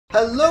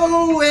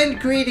Hello and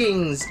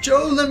greetings,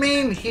 Joe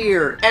Lememe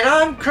here, and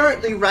I'm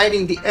currently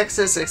riding the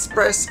XS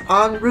Express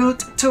en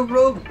route to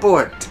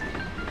Rogueport.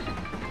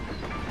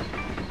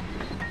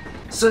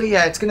 So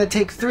yeah, it's gonna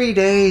take 3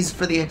 days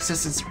for the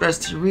XS Express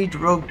to reach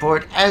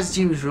Rogueport as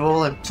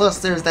usual, and plus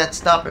there's that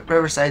stop at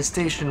Riverside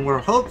Station where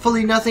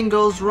hopefully nothing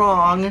goes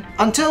wrong.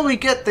 Until we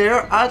get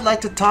there, I'd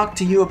like to talk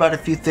to you about a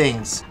few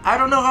things. I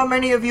don't know how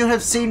many of you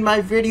have seen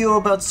my video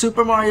about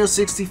Super Mario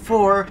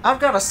 64. I've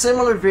got a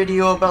similar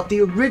video about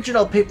the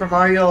original Paper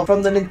Mario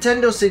from the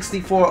Nintendo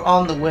 64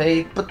 on the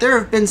way, but there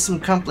have been some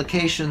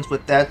complications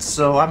with that,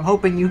 so I'm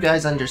hoping you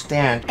guys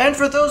understand. And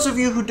for those of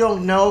you who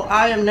don't know,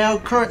 I am now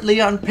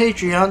currently on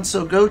Patreon,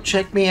 so go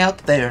check me out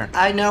there.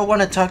 I now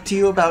want to talk to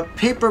you about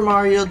Paper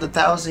Mario: The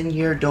Thousand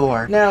Year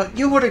Door. Now,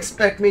 you would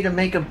expect me to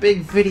make a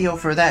big video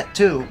for that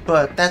too,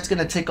 but that's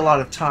gonna take a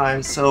lot of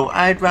time, so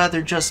I'd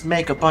rather just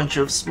make a bunch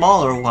of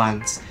smaller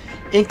ones,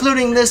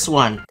 including this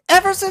one.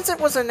 Ever since it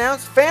was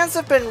announced, fans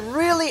have been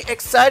really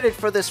excited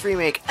for this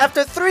remake.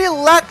 After 3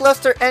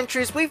 lackluster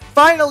entries, we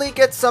finally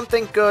get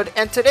something good,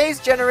 and today's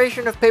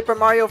generation of Paper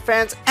Mario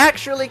fans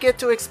actually get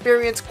to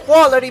experience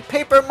quality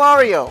Paper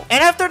Mario.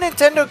 And after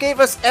Nintendo gave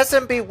us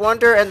SMB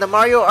Wonder and the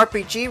Mario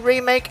RPG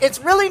remake, it's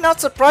really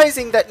not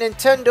surprising that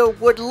Nintendo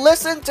would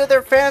listen to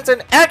their fans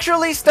and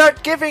actually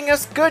start giving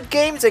us good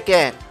games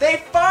again.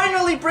 They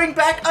finally bring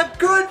back a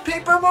good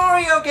Paper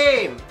Mario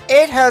game!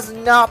 It has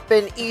not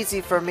been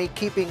easy for me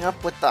keeping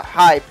up with the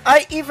hype.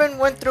 I even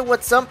went through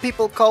what some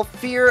people call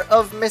fear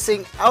of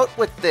missing out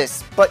with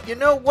this, but you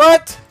know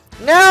what?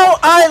 Now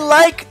I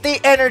like the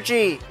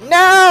energy!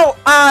 Now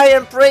I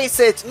embrace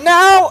it!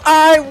 Now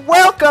I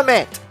welcome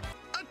it!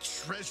 A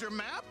treasure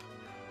map?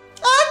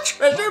 A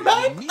treasure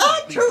map?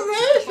 A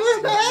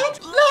treasure map?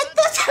 Let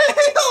the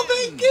tale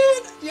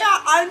begin!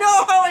 Yeah, I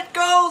know how it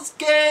goes,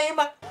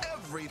 game!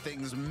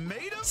 Everything's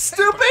made of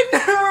Stupid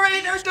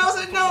narrator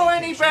doesn't know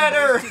any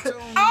better!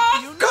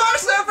 Of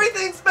course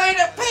everything's made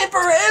of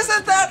paper!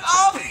 Isn't that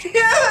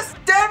obvious?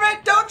 Damn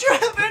it, don't you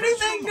have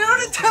anything new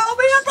to tell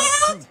me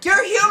about?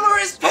 Your humor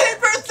is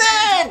paper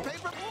thin!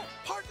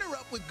 Partner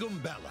up with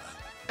Goombella.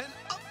 An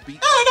upbeat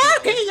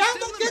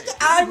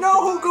I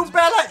know who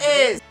Goombella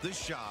is! The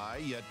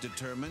shy yet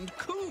determined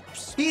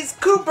Koops. He's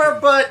Cooper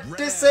but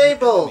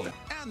disabled.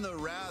 And the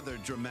rather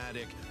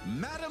dramatic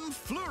Madame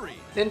Flurry.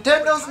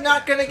 Nintendo's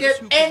not gonna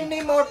get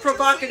any more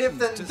provocative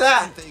than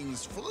that.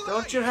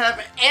 Don't you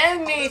have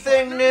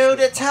anything new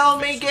to tell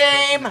me,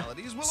 game?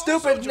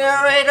 Stupid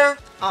narrator.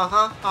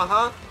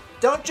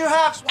 Don't you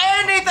have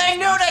anything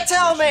new to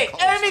tell me?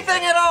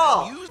 Anything at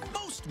all?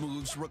 Most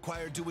moves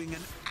require doing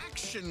an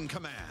action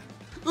command.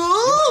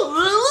 Oh,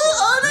 really?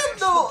 I didn't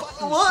know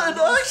what an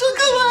action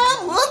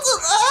command. What's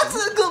an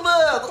action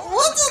command?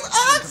 What's an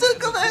action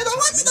command? I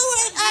want to know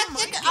what an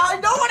action. I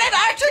know what an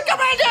action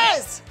command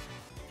is.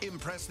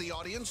 Impress the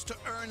audience to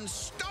earn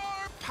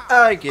star power.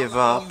 I give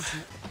up.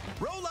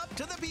 Roll up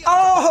to the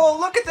Oh,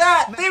 look at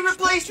that! They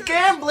replaced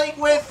gambling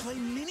with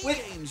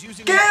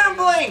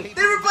gambling!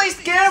 They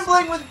replaced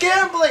gambling with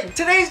gambling!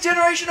 Today's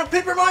generation of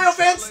Paper Mario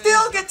fans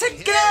still get to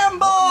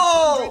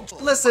gamble!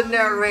 Listen,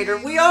 narrator,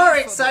 we are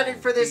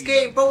excited for this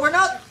game, but we're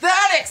not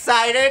that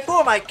excited! Who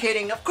am I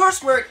kidding? Of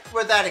course we're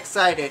that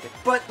excited.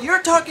 But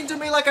you're talking to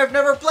me like I've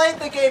never played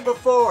the game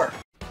before!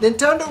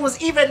 Nintendo was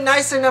even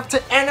nice enough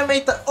to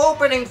animate the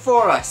opening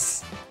for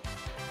us!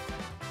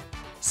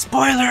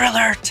 Spoiler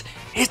alert!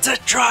 It's a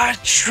dry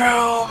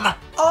shroom!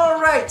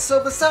 Alright,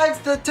 so besides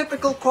the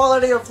typical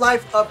quality of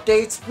life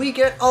updates, we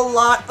get a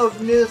lot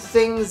of new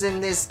things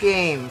in this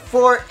game.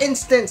 For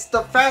instance,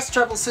 the fast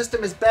travel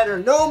system is better.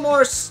 No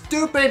more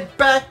stupid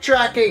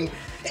backtracking!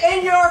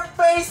 In your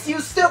face, you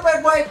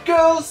stupid white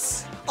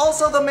goose!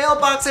 Also, the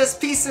mailbox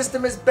SP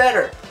system is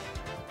better.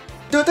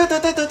 I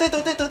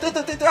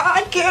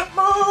can't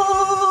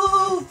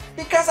move!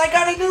 Because I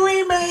got a new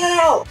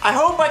email! I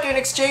hope I can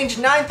exchange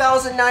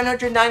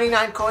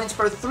 9,999 coins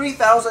for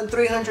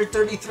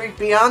 3,333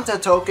 Pianta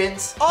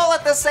tokens, all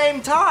at the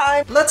same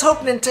time! Let's hope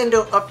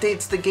Nintendo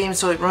updates the game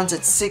so it runs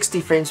at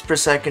 60 frames per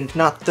second,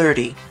 not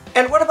 30.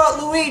 And what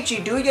about Luigi?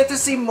 Do we get to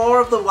see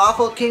more of the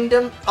Waffle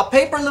Kingdom? A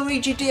Paper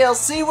Luigi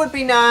DLC would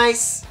be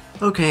nice!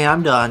 Okay,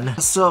 I'm done.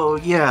 So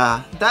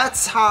yeah,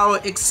 that's how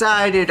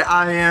excited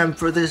I am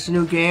for this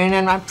new game,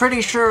 and I'm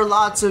pretty sure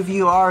lots of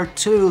you are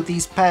too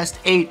these past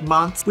 8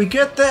 months. We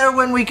get there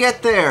when we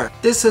get there.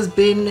 This has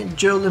been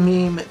Joe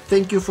Lememe.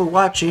 Thank you for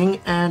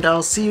watching, and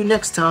I'll see you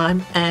next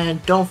time.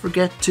 And don't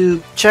forget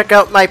to check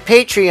out my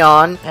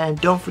Patreon, and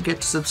don't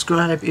forget to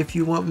subscribe if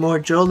you want more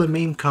Joe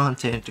Lememe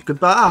content.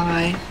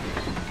 Goodbye!